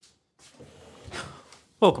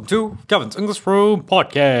Welcome to Kevin's English Room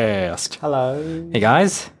Podcast. Hello. Hey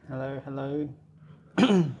guys. Hello.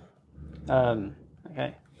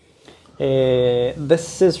 Okay.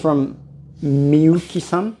 This is from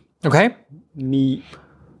Miyuki-san. Okay. Miyuki.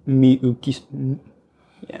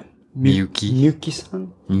 Yeah.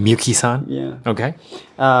 Miyuki-san. Miyuki-san. Yeah. Okay.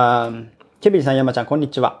 ケビンさん、山ちゃん、こん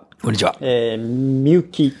にちは。こんにちは。みゆ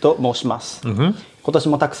きと申します。今年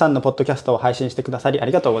もたくさんのポッドキャストを配信してくださりあ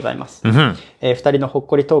りがとうございます。二人のほっ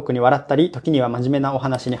こりトークに笑ったり、時には真面目なお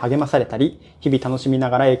話に励まされたり、日々楽しみ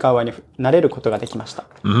ながら英会話になれることができました。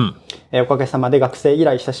おかげさまで学生以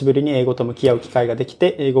来久しぶりに英語と向き合う機会ができ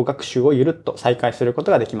て、英語学習をゆるっと再開するこ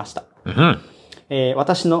とができました。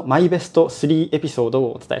私のマイベスト3エピソード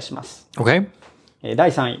をお伝えします。Okay.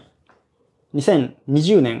 第3位。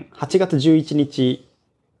2020年8月11日。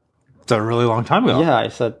It's a really long time ago. Yeah,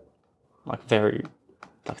 it's like 3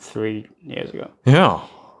 years ago. Yeah.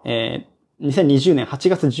 2020年8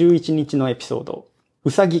月11日のエピソード。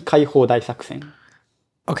うさぎ解放大作戦。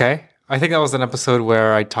Okay. I think that was an episode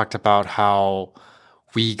where I talked about how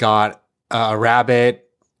we got a rabbit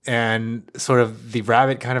and sort of the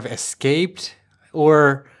rabbit kind of escaped,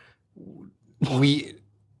 or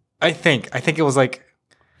I think it was like,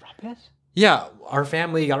 Rabbit? Yeah, our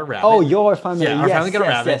family got a rabbit. Oh, your family. Yeah, our family got a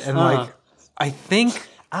rabbit. And like, I think...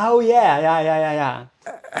 Oh, yeah.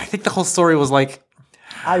 I think the whole story was like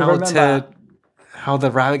I remember. How the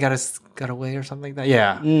rabbit got away or something like that.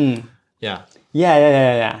 Yeah. Yeah.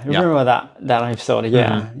 Yeah. Remember that episode.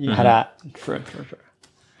 Yeah. You had a... True.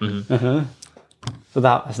 So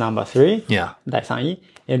that was number 3. Yeah. 第3位。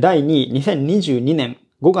第2位、2022年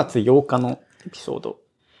5月8日のエピソード。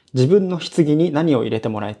自分の棺に何を入れて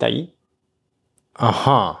もらいたい？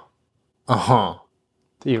 Uh-huh.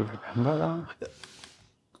 Do you remember that?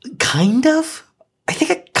 Kind of? I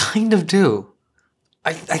think I kind of do.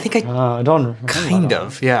 I think I don't remember kind that.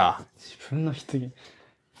 of, yeah. 自分の棺。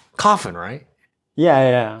 Coffin, right?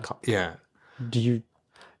 Yeah. Yeah.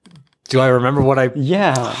 Do I remember what I...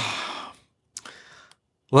 Yeah.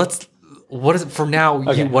 What is it for now?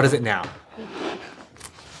 Okay. What is it now?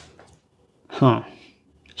 棺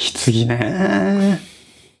ね。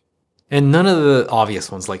 And none of the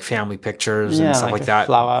obvious ones, like family pictures and stuff like that.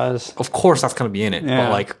 Flowers. Of course, that's going to be in it. Yeah.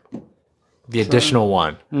 But like the additional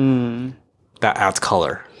one, that adds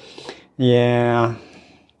color. Yeah.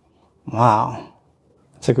 Wow.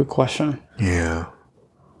 That's a good question. Yeah.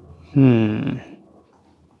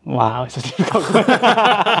 Wow, it's a difficult question.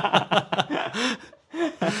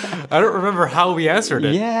 I don't remember how we answered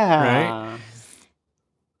it. Yeah.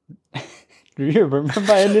 Right? Do you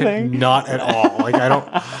remember anything? Not at all. Like I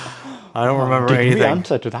don't remember anything. Did we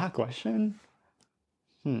answer to that question?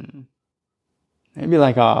 Maybe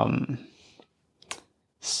like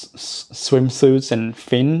swimsuits and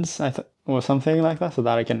fins, or something like that, so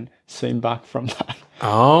that I can swim back from that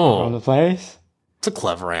from the place. It's a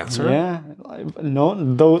clever answer. Yeah, no,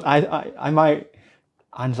 those I might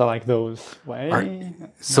answer like those way.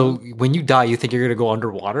 So when you die, you think you're gonna go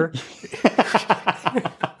underwater?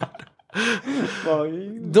 Well,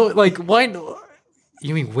 Like why?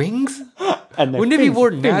 You mean wings? and Wouldn't it be more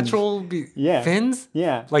natural? Fins?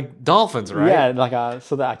 Yeah. Like dolphins, right? Yeah, like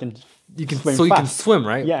so that I can. You can swim so you can fast. swim,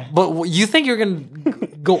 right? Yeah. But you think you're gonna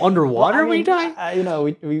go underwater when you die?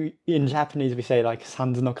 We in Japanese we say like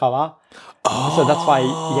sans no kawa. So that's why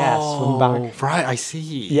swim back. Right, I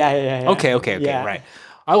see. Yeah. Okay, Yeah. right.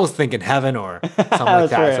 I was thinking heaven or something like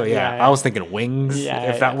that. True. So Yeah. I was thinking wings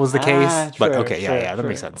if that was the case. But True, okay, true, that true.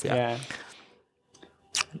 makes sense. Yeah.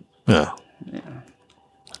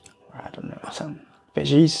 I don't know, some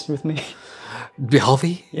veggies with me. Be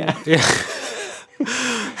healthy. Yeah.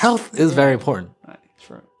 Health is very important. Right,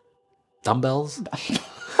 true. Dumbbells.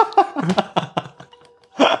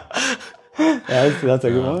 That's a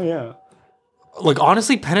good one. Yeah. Like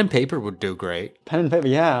honestly, pen and paper would do great. Pen and paper.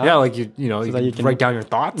 Yeah. Yeah, like you that you can can- write down your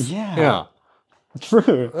thoughts. Yeah.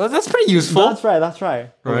 True. Well, that's pretty useful. That's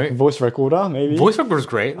right. Right. Like voice recorder, maybe. Voice recorder is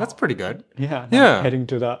great. That's pretty good. Yeah. Yeah. Heading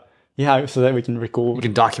to that. Yeah, so that we can record. You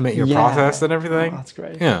can document your process and everything. Oh, that's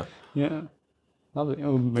great. Yeah. Yeah. Lovely.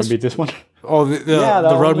 Oh, maybe this one. Oh, the that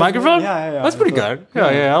Rode one. microphone? Yeah. That's pretty good.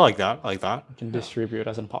 Yeah, I like that. You can distribute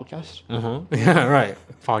as a podcast. Yeah, right.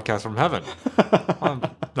 Podcast from heaven.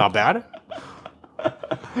 Not bad.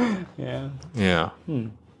 Yeah. Yeah.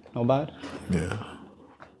 Not bad. Yeah.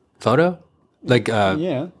 Photo? Like,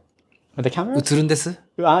 Yeah. With the camera? 映るんです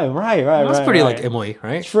Right. That's pretty right. like emoi,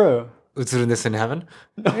 right? True. 映るんです in heaven?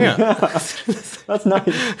 Yeah. That's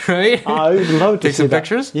nice. Right? I would love to Take see some that.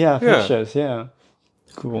 pictures? Yeah, pictures. Yeah.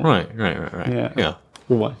 Cool. Right. Yeah. Yeah.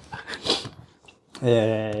 Good one.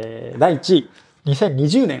 第1位。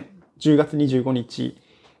2020年10月25日。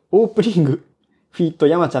オープニング、フィート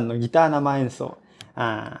山ちゃんのギター生演奏。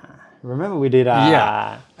Remember we did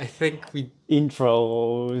Yeah. I think we...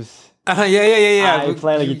 intros. Yeah. I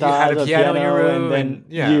played the You guitar, had a the piano in your room, and then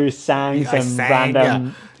yeah. you sang I some sang,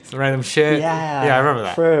 random... some random shit. Yeah, I remember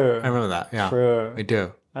that. true. I remember that. Yeah, True. I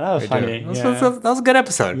do. That was funny. That was a good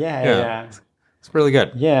episode. Yeah. It's really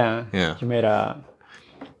good. Yeah. Yeah. You made a...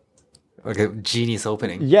 Like a genius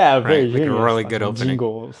opening. Yeah, very right? Like genius. a really good opening.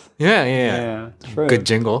 Jingles. Yeah. True. Good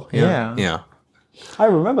jingle. Yeah. I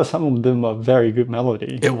remember some of them are very good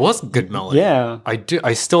melody. It was good melody. Yeah. I do.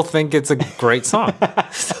 I still think it's a great song.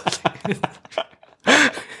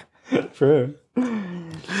 True.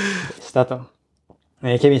 したと。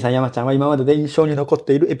ケビンさん、山ちゃんは今までで印象に残っ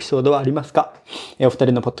ているエピソードはありますか？お二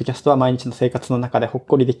人のポッドキャストは毎日の生活の中でほっ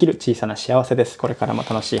こりできる小さな幸せです。これからも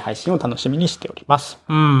楽しい配信を楽しみにしております。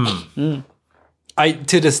To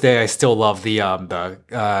this day, I still love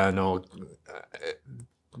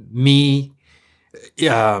me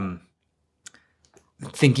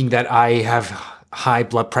thinking that I have high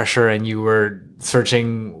blood pressure and you were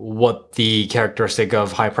searching what the characteristic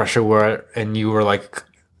of high pressure were and you were like,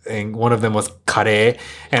 and one of them was curry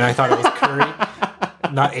and I thought it was curry,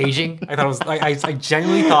 not aging. I thought it was like, I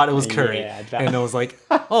genuinely thought it was curry. And I was like,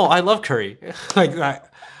 oh, I love curry. Like that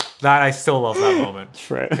I still love that moment.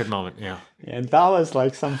 True. Good moment. Yeah. And that was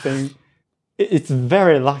like something, it's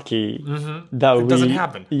very lucky that it doesn't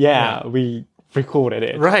happen. Yeah, we recorded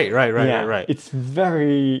it. Right. It's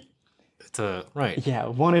very... It's a, right. Yeah,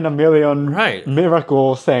 1 in a million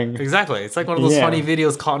miracle thing. Exactly. It's like one of those funny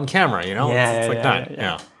videos caught on camera, you know? It's like that.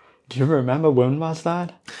 Yeah. Do you remember when was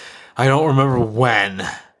that? I don't remember when,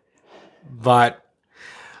 but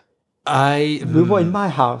we were in my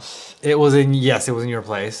house. It was in your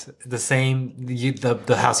place. The same,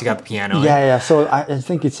 the house you got the piano in. Yeah. So I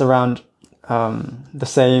think it's around the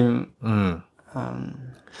same.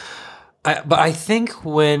 But I think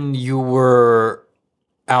when you were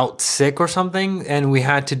out sick or something and we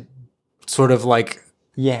had to sort of like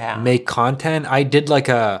make content, I did like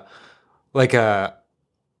an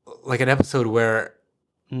episode where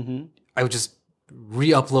I would just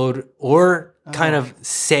re-upload or kind of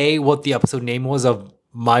say what the episode name was of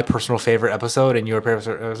my personal favorite episode and your favorite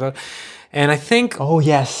episode. And I think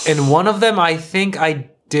in one of them I think I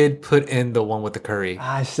did put in the one with the curry.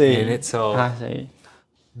 I see. In it, so I see.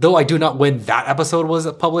 Though I do not when that episode was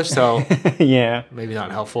published, so maybe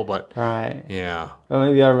not helpful, but right. Yeah. Well,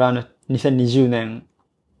 maybe around 2020年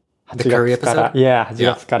The curry episode? 8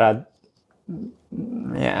月から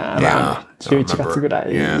around 11月ぐら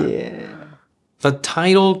い The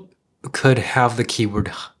title could have the keyword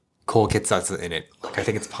高血圧 in it. Like, I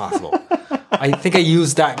think it's possible. I think I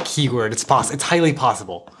used that keyword. It's It's highly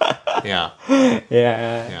possible. Yeah.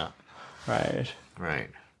 Right.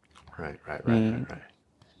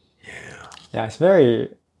 Yeah, it's very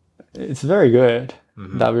good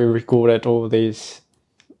that we recorded all these,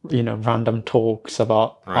 random talks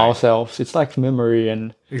about ourselves. It's like memory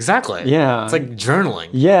and exactly. Yeah, it's like journaling.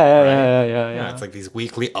 Yeah. It's like these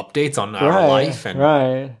weekly updates on our life and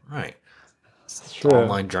right. It's true.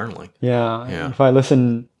 Online journaling. Yeah. If I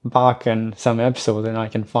listen back in some episodes, then I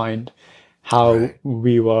can find how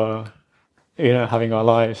we were. Having our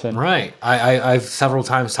lives and I've several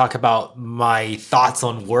times talked about my thoughts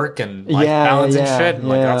on work and life balance and shit.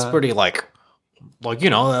 And that's pretty like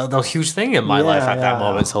the huge thing in my life at that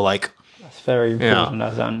moment. So like that's very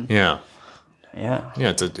important.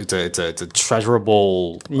 It's a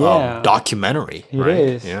treasurable documentary. It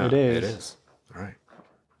is. It is. Right.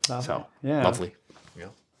 So lovely. Yeah.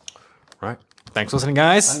 Right. Thanks for listening,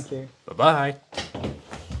 guys. Thank you. Bye-bye.